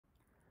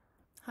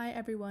Hi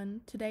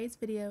everyone, today's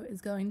video is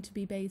going to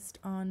be based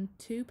on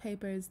two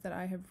papers that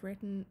I have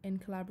written in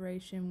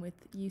collaboration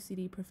with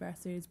UCD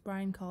professors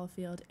Brian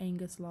Caulfield,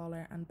 Angus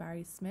Lawler and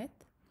Barry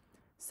Smith.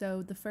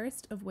 So the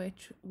first of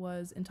which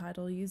was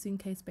entitled Using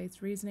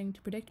Case-Based Reasoning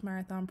to Predict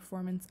Marathon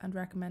Performance and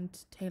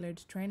Recommend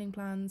Tailored Training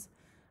Plans,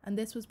 and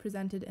this was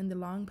presented in the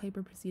long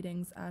paper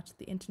proceedings at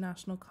the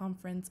International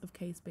Conference of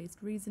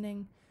Case-Based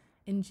Reasoning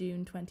in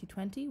June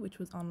 2020, which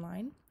was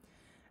online.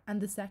 And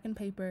the second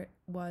paper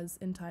was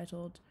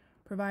entitled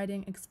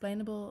Providing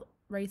Explainable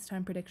Race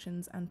Time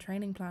Predictions and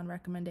Training Plan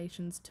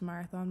Recommendations to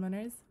Marathon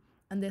Runners,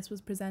 and this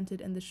was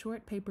presented in the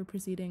short paper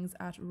proceedings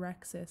at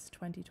Rexis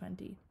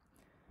 2020.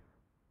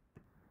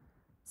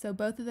 So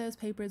both of those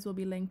papers will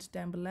be linked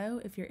down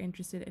below if you're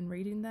interested in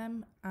reading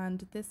them,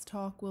 and this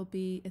talk will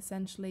be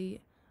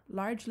essentially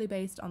largely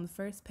based on the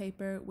first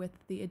paper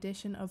with the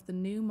addition of the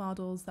new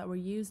models that were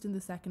used in the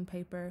second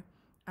paper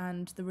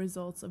and the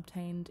results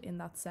obtained in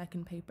that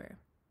second paper.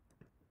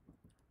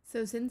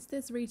 So since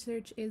this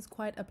research is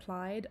quite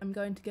applied, I'm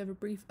going to give a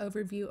brief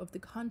overview of the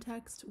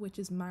context, which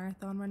is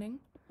marathon running.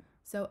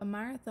 So a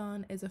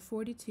marathon is a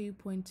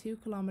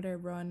 42.2 kilometer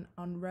run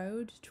on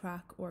road,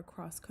 track or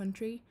cross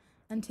country,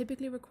 and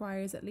typically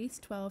requires at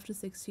least 12 to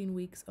 16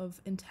 weeks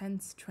of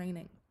intense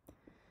training.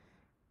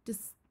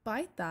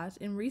 Despite that,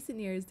 in recent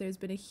years there's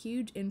been a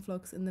huge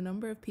influx in the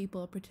number of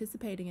people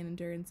participating in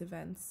endurance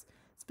events.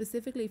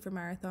 Specifically for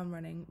marathon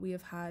running, we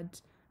have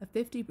had a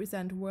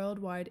 50%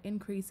 worldwide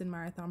increase in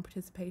marathon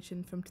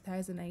participation from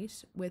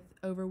 2008, with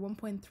over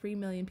 1.3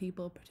 million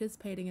people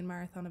participating in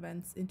marathon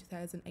events in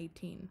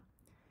 2018.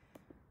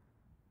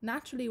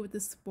 Naturally, with the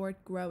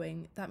sport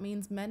growing, that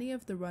means many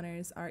of the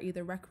runners are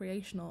either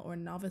recreational or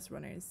novice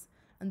runners,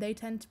 and they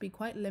tend to be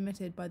quite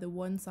limited by the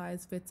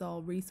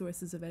one-size-fits-all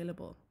resources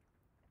available.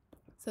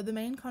 So the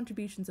main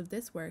contributions of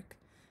this work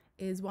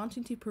is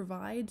wanting to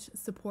provide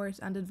support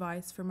and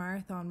advice for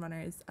marathon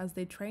runners as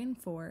they train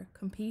for,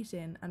 compete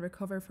in, and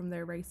recover from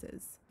their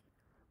races.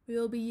 We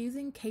will be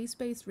using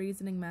case-based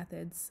reasoning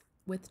methods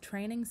with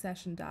training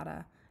session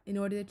data in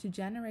order to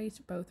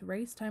generate both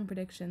race time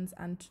predictions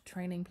and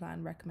training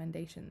plan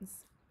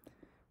recommendations.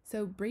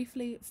 So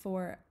briefly,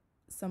 for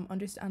some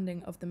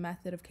understanding of the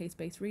method of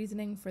case-based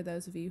reasoning for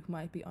those of you who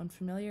might be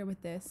unfamiliar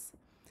with this,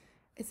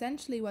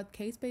 essentially what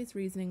case-based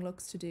reasoning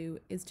looks to do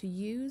is to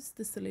use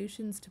the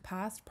solutions to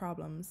past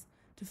problems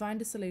to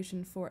find a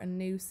solution for a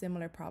new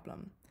similar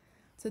problem.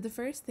 So the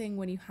first thing,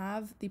 when you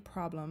have the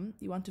problem,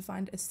 you want to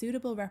find a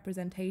suitable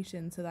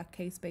representation so that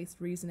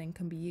case-based reasoning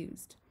can be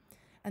used.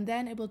 And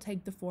then it will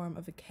take the form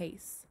of a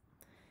case.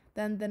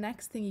 Then the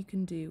next thing you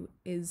can do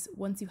is,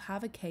 once you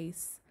have a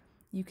case,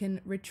 you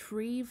can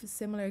retrieve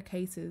similar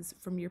cases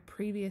from your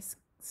previous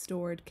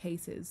stored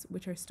cases,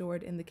 which are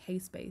stored in the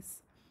case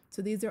base.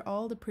 So these are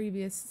all the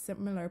previous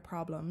similar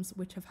problems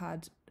which have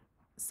had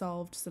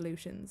solved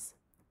solutions.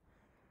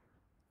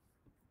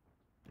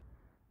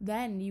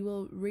 Then you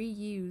will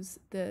reuse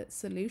the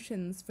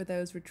solutions for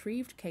those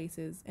retrieved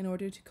cases in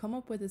order to come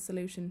up with a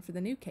solution for the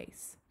new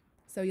case.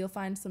 So you'll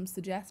find some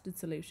suggested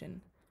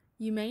solution.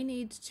 You may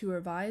need to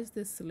revise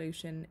this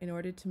solution in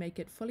order to make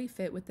it fully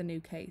fit with the new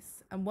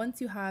case. And once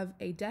you have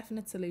a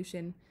definite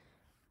solution,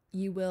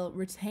 you will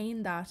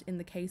retain that in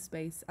the case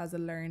base as a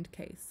learned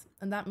case.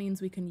 And that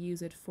means we can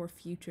use it for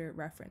future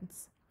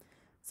reference.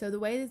 So the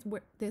way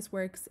this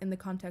works in the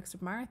context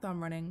of marathon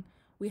running,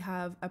 we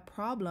have a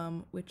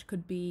problem which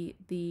could be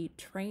the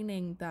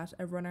training that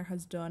a runner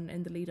has done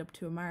in the lead up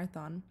to a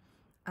marathon,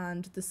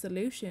 and the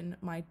solution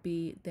might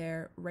be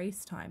their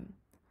race time.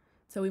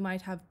 So we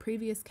might have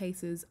previous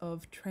cases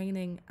of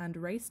training and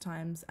race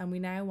times, and we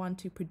now want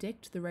to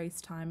predict the race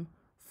time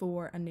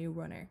for a new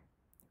runner.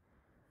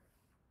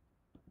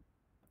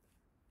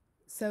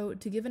 So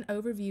to give an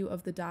overview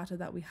of the data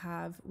that we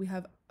have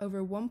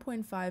over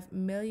 1.5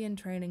 million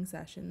training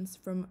sessions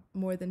from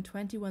more than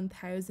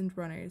 21,000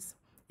 runners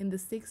in the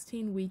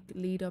 16-week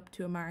lead up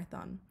to a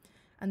marathon.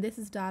 And this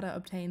is data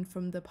obtained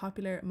from the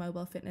popular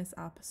mobile fitness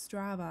app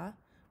Strava,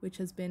 which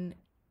has been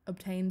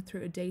obtained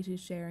through a data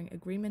sharing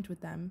agreement with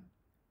them.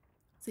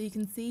 So you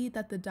can see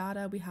that the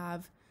data we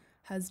have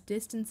has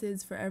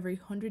distances for every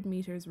 100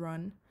 meters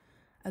run,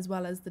 as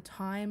well as the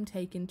time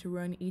taken to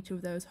run each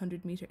of those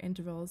 100-meter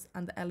intervals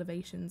and the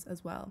elevations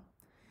as well.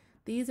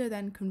 These are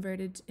then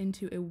converted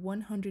into a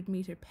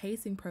 100-meter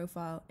pacing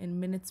profile in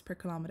minutes per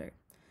kilometer.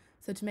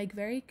 So to make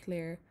very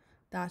clear,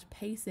 that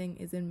pacing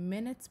is in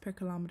minutes per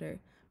kilometer,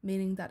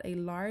 meaning that a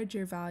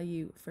larger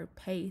value for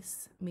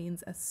pace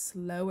means a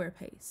slower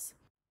pace.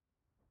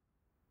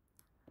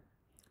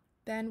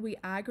 Then we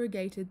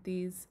aggregated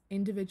these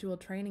individual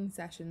training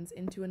sessions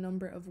into a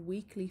number of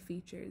weekly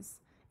features,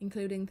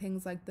 including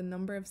things like the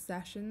number of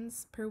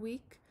sessions per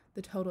week,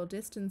 the total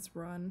distance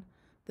run,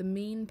 the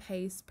mean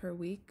pace per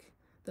week,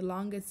 the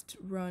longest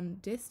run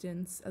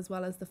distance, as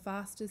well as the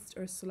fastest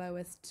or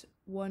slowest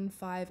 1,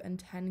 5, and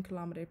 10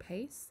 kilometer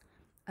pace,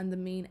 and the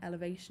mean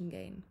elevation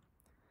gain.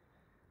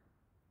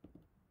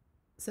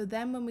 So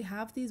then when we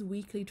have these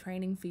weekly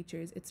training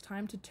features, it's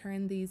time to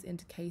turn these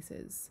into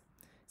cases.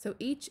 So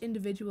each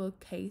individual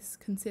case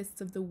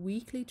consists of the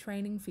weekly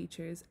training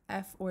features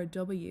F or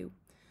W,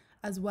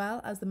 as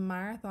well as the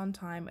marathon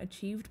time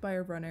achieved by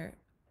a runner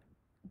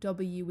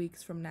W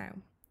weeks from now.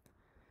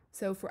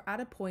 So if we're at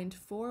a point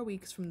 4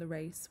 weeks from the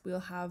race,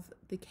 we'll have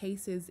the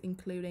cases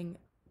including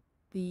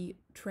the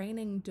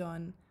training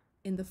done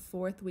in the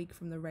 4th week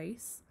from the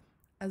race,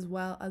 as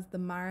well as the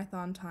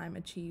marathon time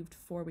achieved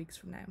 4 weeks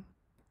from now.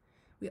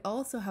 We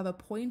also have a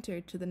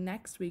pointer to the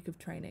next week of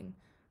training,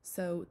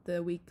 so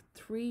the week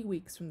 3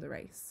 weeks from the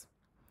race.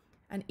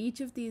 And each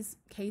of these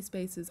case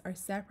bases are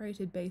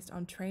separated based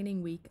on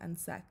training week and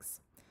sex.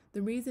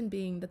 The reason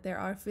being that there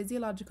are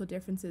physiological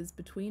differences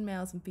between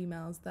males and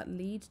females that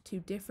lead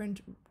to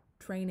different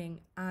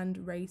training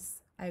and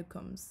race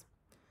outcomes.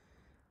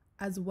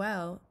 As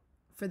well,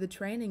 for the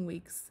training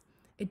weeks,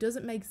 it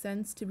doesn't make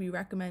sense to be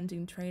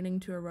recommending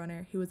training to a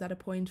runner who is at a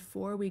point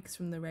 4 weeks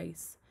from the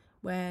race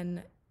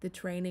when the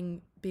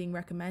training being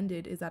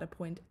recommended is at a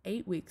point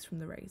 8 weeks from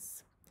the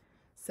race.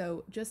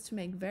 So just to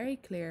make very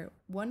clear,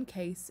 one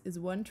case is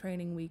one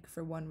training week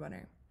for one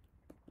runner.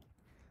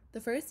 The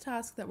first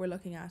task that we're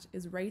looking at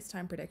is race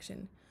time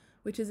prediction,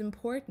 which is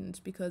important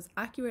because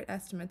accurate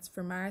estimates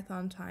for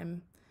marathon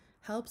time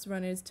helps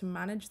runners to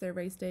manage their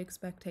race day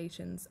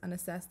expectations and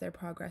assess their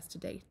progress to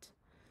date.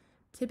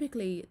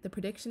 Typically, the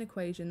prediction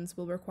equations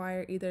will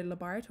require either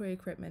laboratory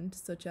equipment,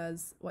 such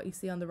as what you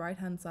see on the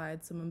right-hand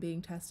side, someone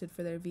being tested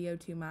for their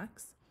VO2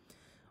 max,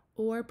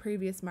 or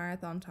previous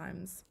marathon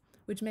times,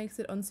 which makes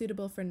it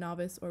unsuitable for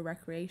novice or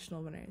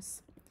recreational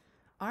runners.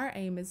 Our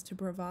aim is to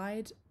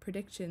provide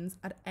predictions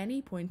at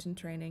any point in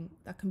training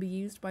that can be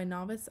used by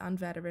novice and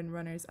veteran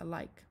runners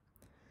alike.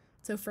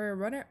 So for a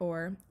runner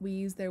or, we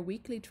use their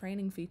weekly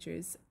training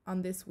features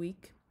on this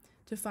week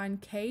to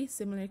find K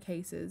similar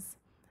cases,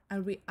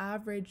 and we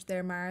average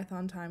their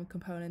marathon time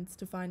components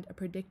to find a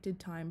predicted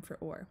time for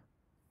or.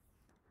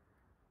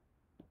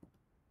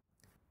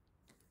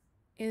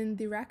 In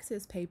the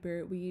Rexis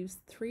paper, we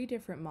used 3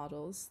 different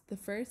models, the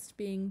first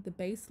being the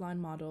baseline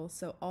model,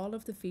 so all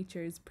of the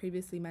features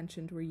previously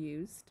mentioned were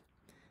used.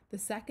 The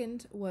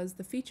second was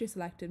the feature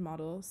selected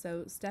model,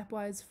 so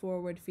stepwise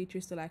forward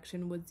feature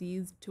selection was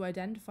used to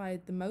identify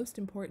the most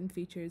important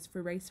features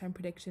for race time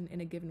prediction in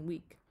a given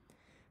week.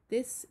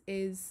 This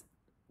is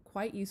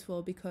quite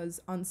useful because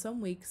on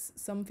some weeks,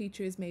 some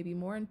features may be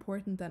more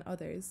important than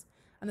others,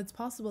 and it's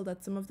possible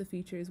that some of the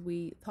features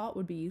we thought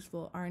would be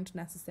useful aren't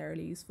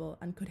necessarily useful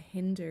and could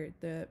hinder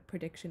the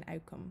prediction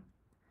outcome.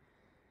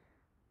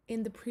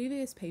 In the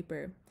previous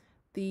paper,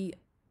 the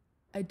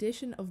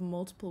addition of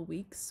multiple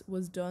weeks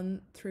was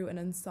done through an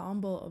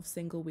ensemble of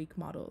single week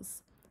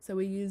models. So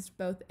we used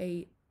both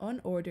a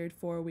unordered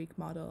 4-week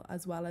model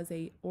as well as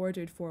a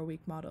ordered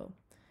 4-week model.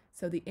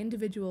 So the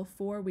individual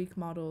 4-week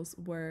models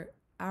were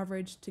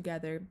averaged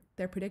together,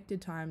 their predicted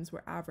times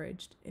were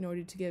averaged in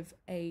order to give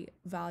a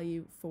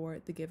value for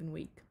the given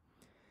week.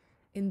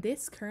 In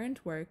this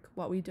current work,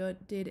 what we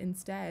did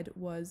instead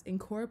was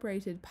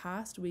incorporated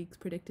past weeks'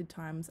 predicted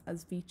times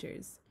as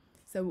features.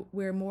 So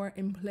we're more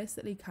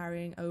implicitly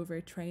carrying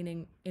over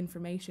training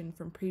information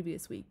from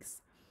previous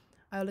weeks.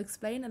 I'll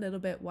explain a little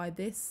bit why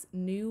this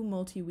new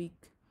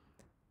multi-week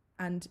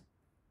and,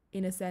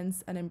 in a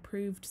sense, an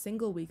improved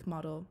single-week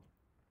model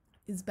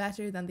is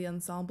better than the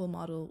ensemble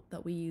model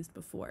that we used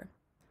before.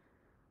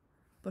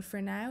 But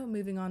for now,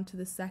 moving on to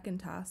the second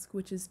task,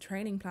 which is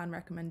training plan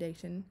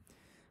recommendation,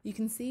 you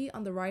can see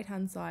on the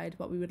right-hand side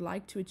what we would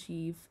like to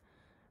achieve,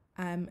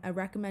 a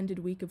recommended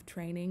week of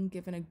training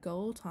given a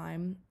goal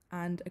time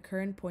and a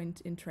current point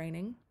in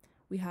training.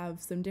 We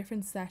have some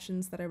different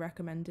sessions that are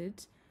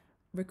recommended,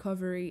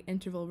 recovery,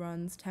 interval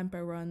runs,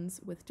 tempo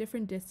runs with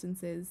different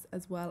distances,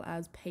 as well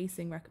as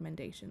pacing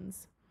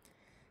recommendations.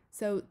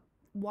 So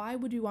why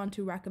would you want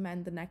to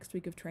recommend the next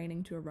week of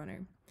training to a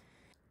runner?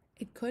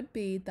 It could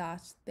be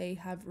that they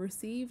have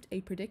received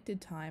a predicted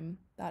time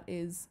that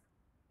is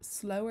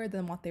slower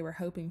than what they were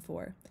hoping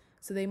for.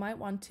 So they might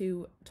want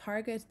to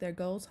target their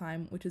goal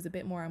time, which is a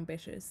bit more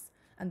ambitious,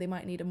 and they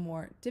might need a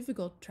more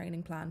difficult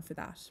training plan for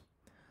that.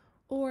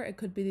 Or it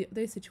could be the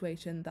other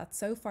situation that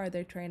so far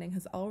their training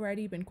has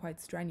already been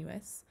quite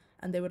strenuous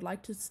and they would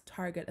like to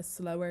target a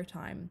slower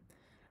time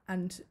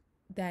and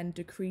then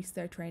decrease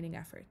their training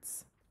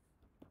efforts.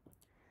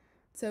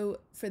 So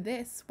for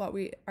this, what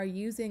we are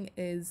using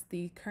is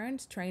the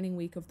current training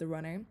week of the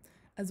runner,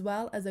 as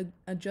well as an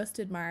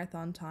adjusted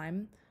marathon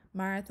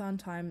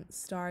time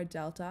star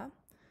delta.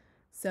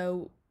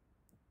 So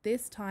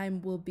this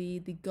time will be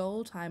the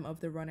goal time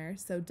of the runner.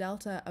 So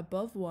delta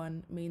above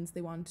 1 means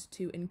they want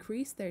to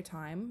increase their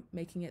time,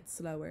 making it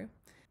slower.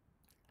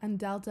 And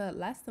delta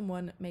less than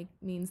 1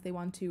 means they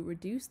want to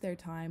reduce their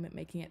time,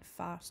 making it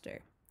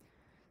faster.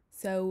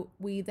 So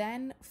we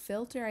then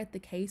filter out the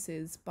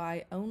cases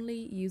by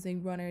only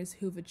using runners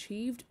who've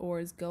achieved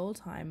OR's goal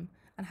time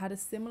and had a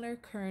similar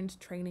current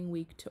training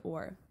week to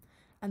OR.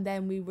 And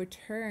then we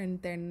return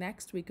their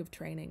next week of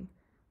training,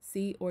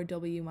 C or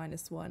W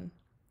minus 1.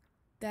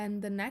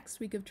 Then the next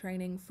week of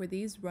training for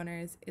these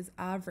runners is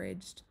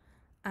averaged,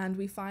 and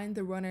we find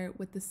the runner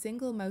with the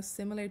single most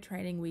similar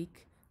training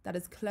week that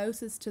is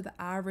closest to the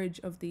average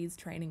of these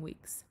training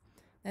weeks.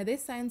 Now,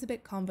 this sounds a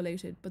bit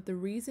convoluted, but the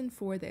reason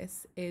for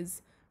this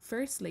is,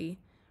 firstly,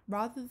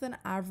 rather than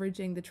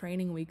averaging the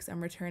training weeks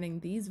and returning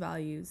these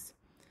values,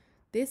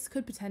 this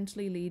could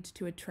potentially lead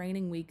to a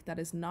training week that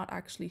is not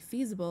actually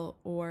feasible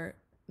or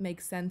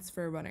makes sense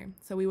for a runner.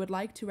 So we would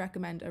like to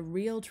recommend a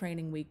real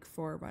training week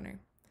for a runner.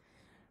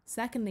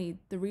 Secondly,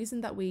 the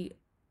reason that we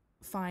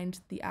find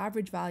the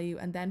average value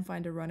and then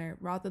find a runner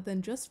rather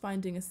than just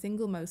finding a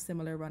single most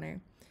similar runner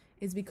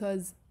is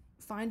because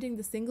finding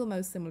the single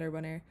most similar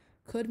runner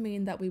could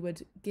mean that we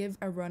would give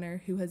a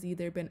runner who has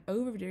either been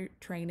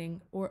overtraining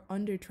or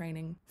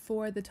undertraining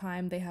for the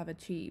time they have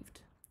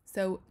achieved.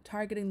 So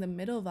targeting the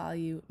middle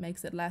value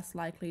makes it less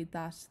likely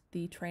that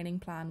the training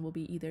plan will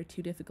be either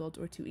too difficult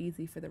or too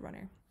easy for the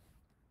runner.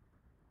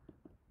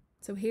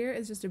 So here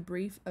is just a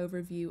brief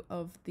overview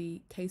of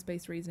the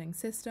case-based reasoning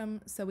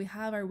system. So we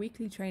have our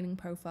weekly training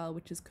profile,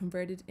 which is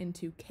converted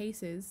into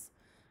cases,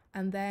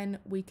 and then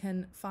we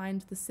can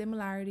find the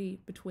similarity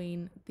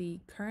between the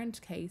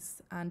current case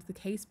and the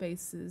case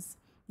bases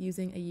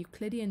using a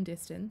Euclidean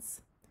distance.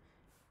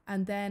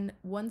 And then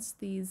once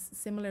these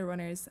similar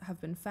runners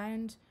have been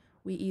found,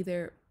 we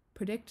either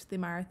predict the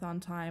marathon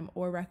time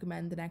or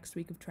recommend the next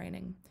week of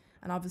training.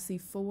 And obviously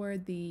for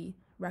the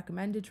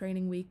recommended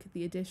training week,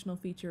 the additional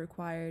feature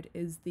required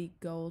is the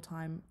goal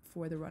time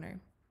for the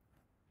runner.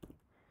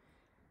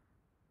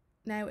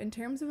 Now, in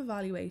terms of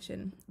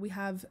evaluation, we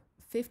have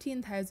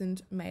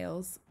 15,000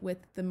 males with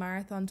the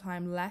marathon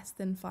time less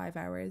than 5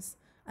 hours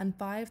and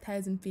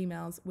 5,000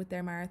 females with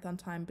their marathon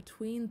time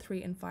between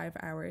 3 and 5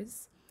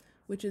 hours,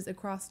 which is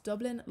across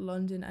Dublin,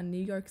 London and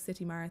New York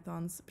City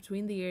marathons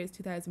between the years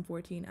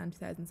 2014 and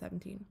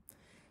 2017.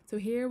 So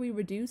here we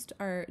reduced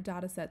our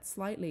data set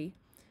slightly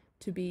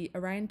to be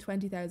around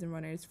 20,000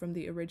 runners from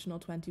the original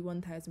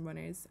 21,000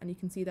 runners, and you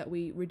can see that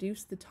we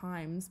reduced the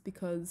times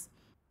because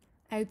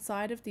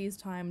outside of these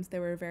times there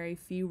were very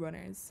few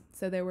runners.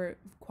 So there were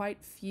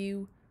quite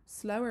few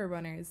slower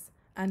runners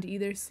and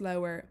either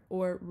slower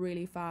or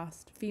really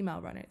fast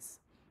female runners,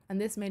 and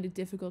this made it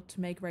difficult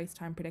to make race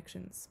time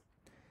predictions.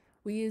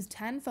 We used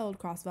 10-fold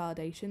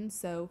cross-validation,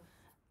 so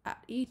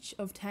at each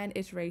of 10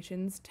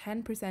 iterations,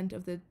 10%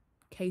 of the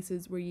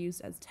cases were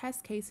used as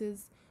test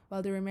cases,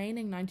 while the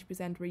remaining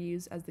 90% were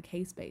used as the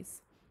case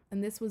base.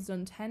 And this was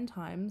done 10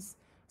 times,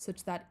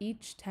 such that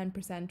each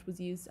 10% was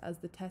used as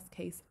the test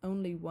case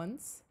only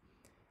once,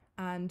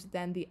 and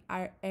then the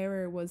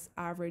error was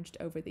averaged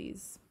over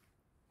these.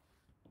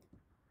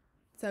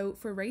 So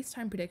for race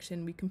time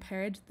prediction, we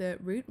compared the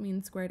root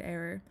mean squared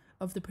error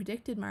of the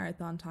predicted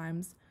marathon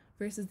times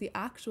versus the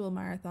actual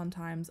marathon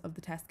times of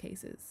the test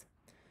cases.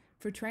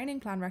 For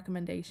training plan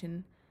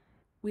recommendation,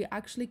 we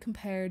actually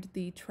compared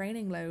the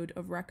training load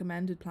of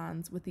recommended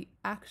plans with the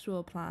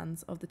actual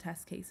plans of the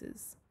test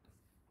cases.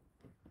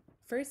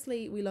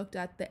 Firstly, we looked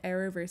at the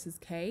error versus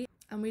K,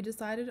 and we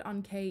decided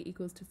on K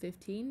equals to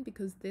 15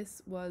 because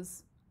this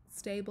was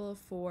stable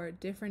for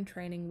different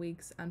training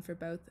weeks and for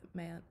both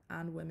men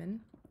and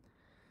women.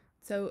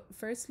 So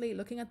firstly,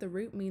 looking at the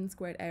root mean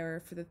squared error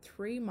for the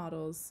 3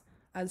 models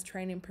as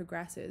training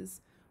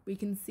progresses, we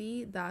can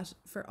see that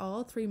for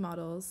all 3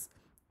 models,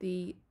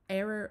 the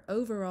error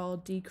overall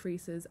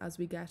decreases as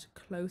we get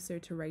closer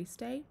to race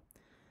day.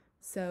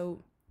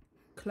 So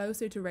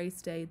closer to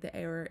race day, the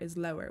error is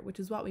lower, which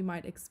is what we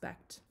might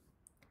expect.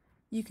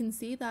 You can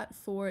see that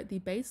for the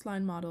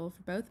baseline model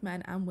for both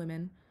men and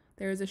women,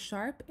 there is a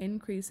sharp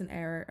increase in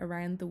error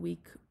around the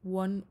week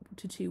 1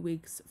 to 2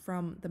 weeks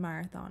from the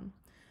marathon.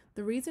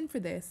 The reason for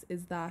this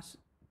is that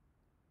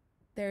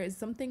there is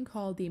something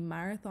called the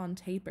marathon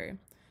taper,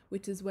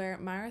 which is where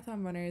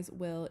marathon runners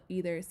will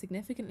either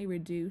significantly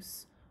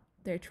reduce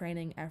their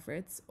training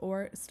efforts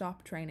or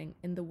stop training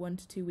in the 1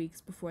 to 2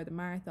 weeks before the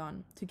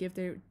marathon to give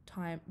their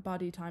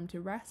body time to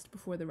rest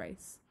before the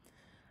race.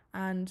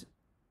 And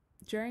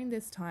during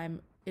this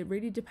time, it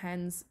really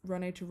depends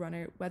runner to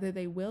runner whether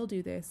they will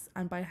do this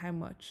and by how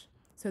much.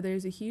 So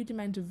there's a huge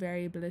amount of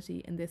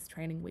variability in this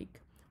training week,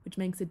 which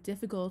makes it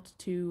difficult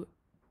to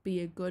be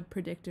a good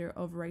predictor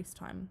of race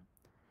time.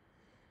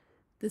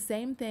 The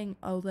same thing,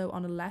 although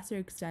on a lesser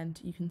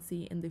extent, you can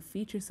see in the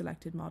feature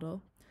selected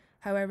model.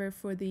 However,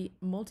 for the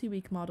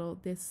multi-week model,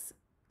 this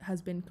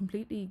has been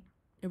completely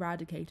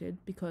eradicated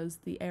because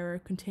the error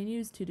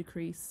continues to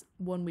decrease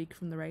 1 week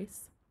from the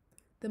race.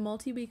 The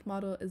multi-week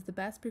model is the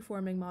best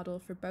performing model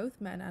for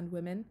both men and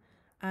women,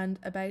 and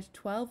about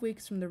 12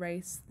 weeks from the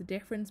race, the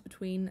difference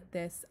between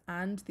this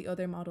and the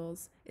other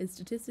models is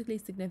statistically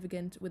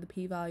significant with a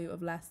p-value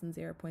of less than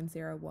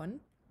 0.01.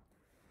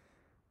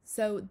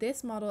 So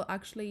this model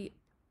actually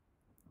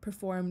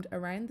performed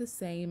around the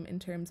same in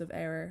terms of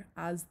error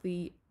as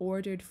the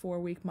ordered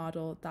 4-week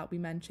model that we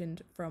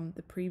mentioned from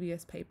the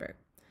previous paper.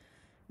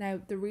 Now,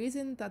 the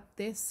reason that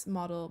this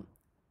model,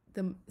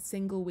 the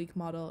single week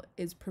model,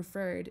 is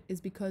preferred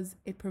is because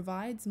it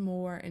provides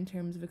more in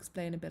terms of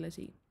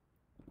explainability.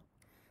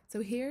 So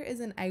here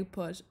is an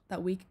output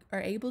that we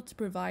are able to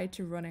provide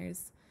to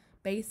runners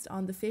based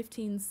on the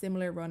 15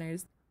 similar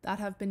runners that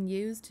have been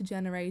used to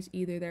generate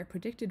either their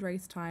predicted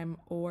race time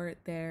or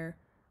their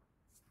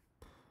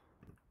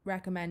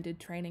recommended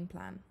training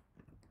plan.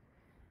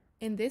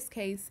 In this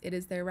case, it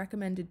is their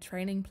recommended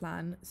training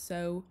plan.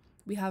 So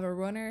we have a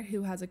runner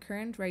who has a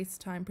current race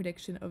time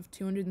prediction of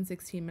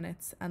 216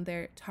 minutes, and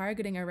they're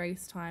targeting a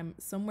race time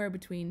somewhere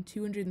between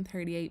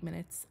 238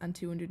 minutes and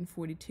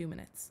 242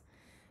 minutes.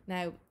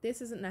 Now,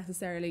 this isn't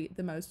necessarily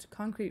the most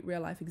concrete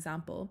real life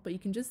example, but you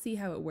can just see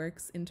how it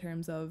works in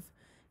terms of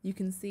you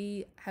can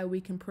see how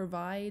we can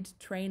provide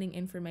training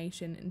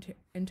information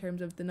in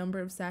terms of the number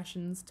of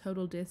sessions,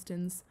 total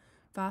distance,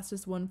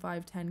 fastest 1,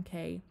 5,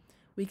 10K.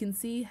 We can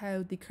see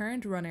how the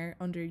current runner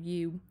under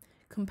U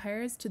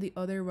compares to the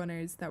other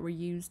runners that were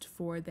used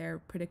for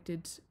their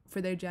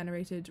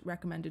generated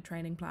recommended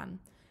training plan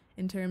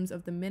in terms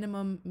of the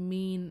minimum,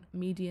 mean,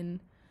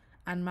 median,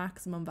 and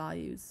maximum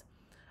values.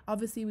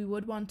 Obviously, we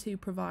would want to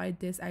provide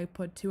this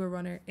output to a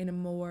runner in a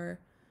more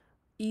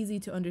easy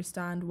to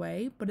understand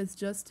way, but it's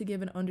just to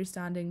give an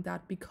understanding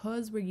that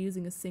because we're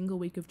using a single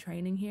week of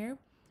training here,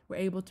 we're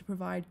able to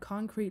provide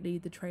concretely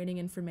the training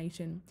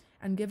information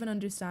and give an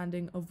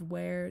understanding of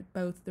where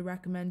both the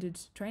recommended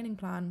training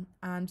plan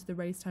and the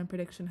race time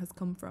prediction has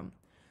come from,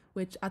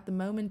 which at the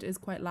moment is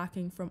quite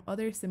lacking from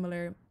other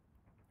similar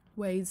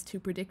ways to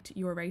predict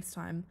your race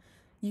time.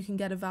 You can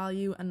get a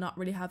value and not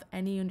really have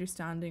any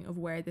understanding of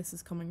where this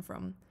is coming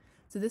from.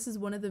 So this is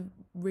one of the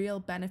real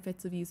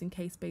benefits of using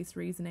case-based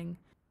reasoning.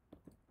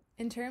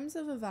 In terms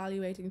of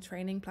evaluating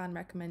training plan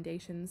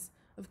recommendations,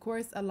 of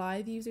course, a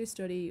live user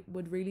study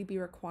would really be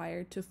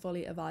required to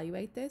fully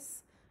evaluate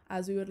this,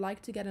 as we would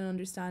like to get an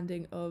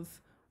understanding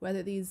of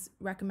whether these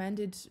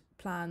recommended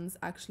plans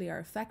actually are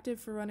effective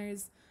for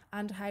runners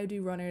and how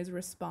do runners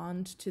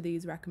respond to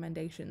these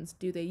recommendations.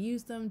 Do they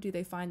use them? Do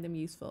they find them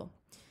useful?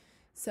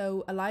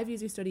 So a live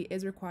user study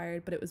is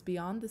required, but it was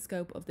beyond the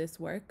scope of this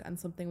work and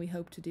something we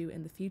hope to do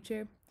in the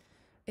future.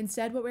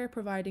 Instead, what we're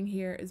providing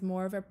here is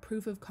more of a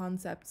proof of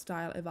concept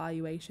style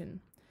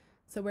evaluation.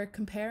 So we're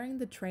comparing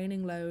the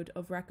training load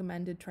of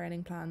recommended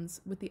training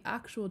plans with the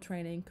actual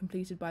training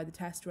completed by the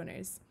test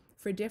runners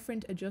for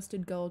different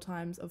adjusted goal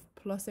times of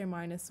plus or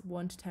minus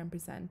 1 to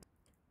 10%.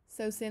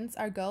 So since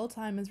our goal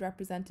time is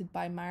represented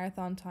by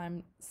marathon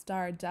time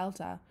star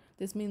delta,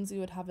 this means we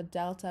would have a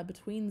delta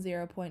between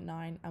 0.9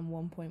 and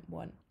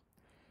 1.1.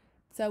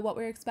 So what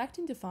we're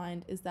expecting to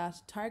find is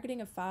that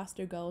targeting a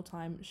faster goal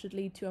time should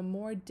lead to a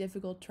more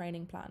difficult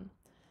training plan.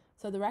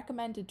 So the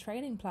recommended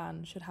training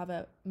plan should have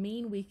a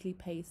mean weekly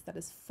pace that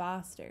is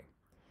faster.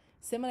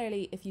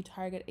 Similarly, if you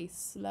target a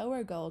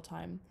slower goal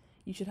time,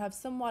 you should have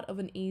somewhat of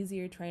an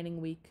easier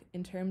training week.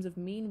 In terms of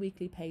mean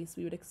weekly pace,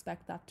 we would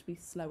expect that to be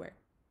slower.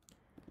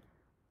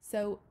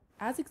 So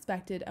as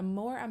expected, a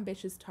more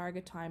ambitious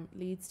target time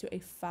leads to a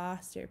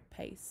faster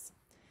pace.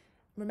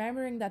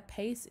 Remembering that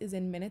pace is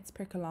in minutes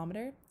per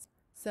kilometre,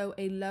 so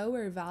a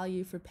lower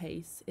value for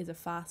pace is a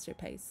faster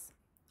pace.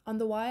 On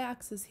the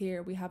y-axis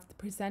here, we have the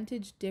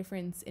percentage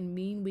difference in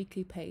mean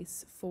weekly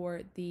pace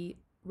for the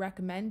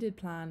recommended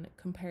plan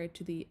compared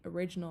to the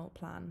original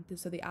plan,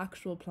 so the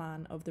actual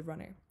plan of the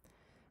runner.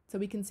 So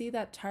we can see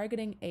that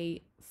targeting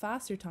a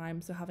faster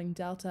time, so having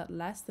delta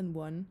less than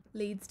 1,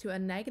 leads to a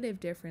negative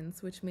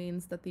difference, which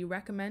means that the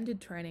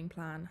recommended training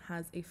plan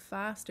has a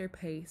faster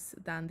pace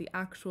than the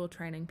actual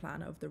training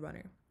plan of the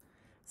runner.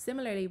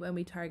 Similarly, when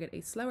we target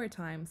a slower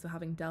time, so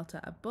having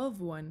delta above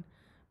 1,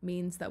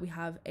 means that we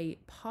have a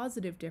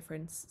positive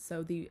difference,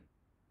 so the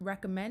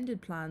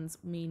recommended plan's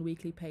mean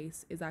weekly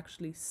pace is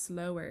actually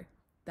slower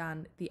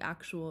than the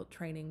actual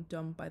training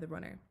done by the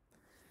runner.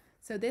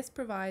 So this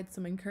provides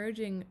some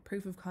encouraging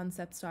proof of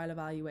concept style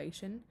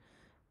evaluation,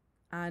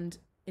 and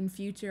in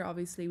future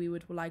obviously we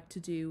would like to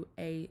do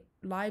a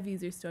live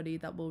user study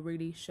that will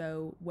really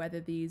show whether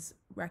these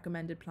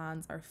recommended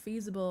plans are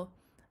feasible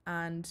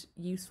and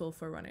useful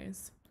for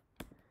runners.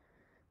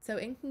 So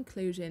in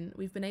conclusion,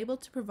 we've been able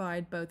to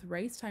provide both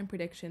race time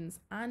predictions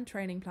and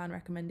training plan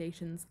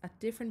recommendations at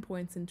different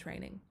points in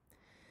training.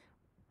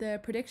 The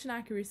prediction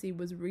accuracy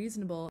was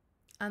reasonable,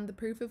 and the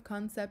proof of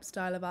concept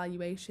style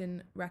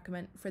evaluation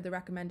for the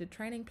recommended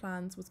training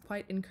plans was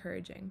quite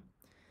encouraging.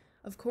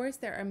 Of course,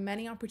 there are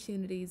many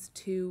opportunities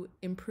to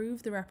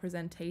improve the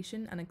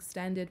representation and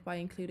extend it by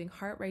including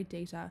heart rate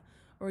data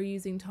or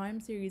using time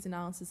series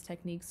analysis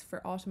techniques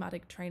for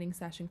automatic training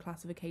session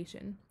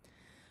classification.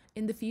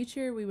 In the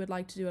future, we would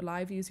like to do a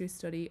live user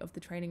study of the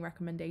training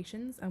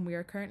recommendations, and we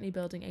are currently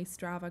building a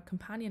Strava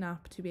companion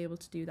app to be able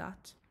to do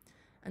that.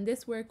 And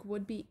this work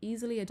would be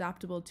easily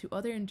adaptable to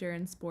other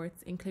endurance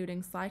sports,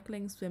 including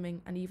cycling,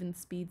 swimming, and even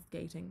speed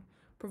skating,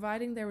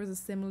 providing there was a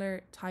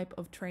similar type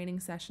of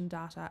training session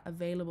data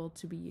available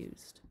to be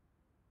used.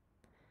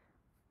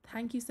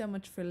 Thank you so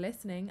much for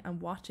listening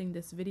and watching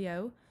this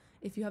video.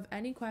 If you have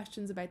any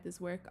questions about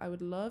this work, I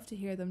would love to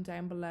hear them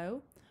down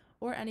below,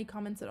 or any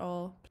comments at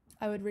all.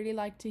 I would really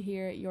like to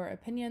hear your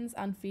opinions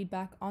and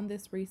feedback on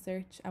this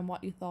research and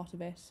what you thought of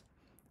it.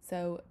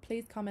 So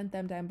please comment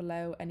them down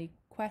below, any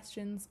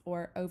questions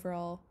or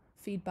overall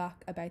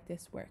feedback about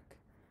this work.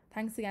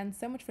 Thanks again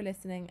so much for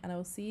listening, and I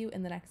will see you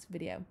in the next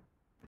video.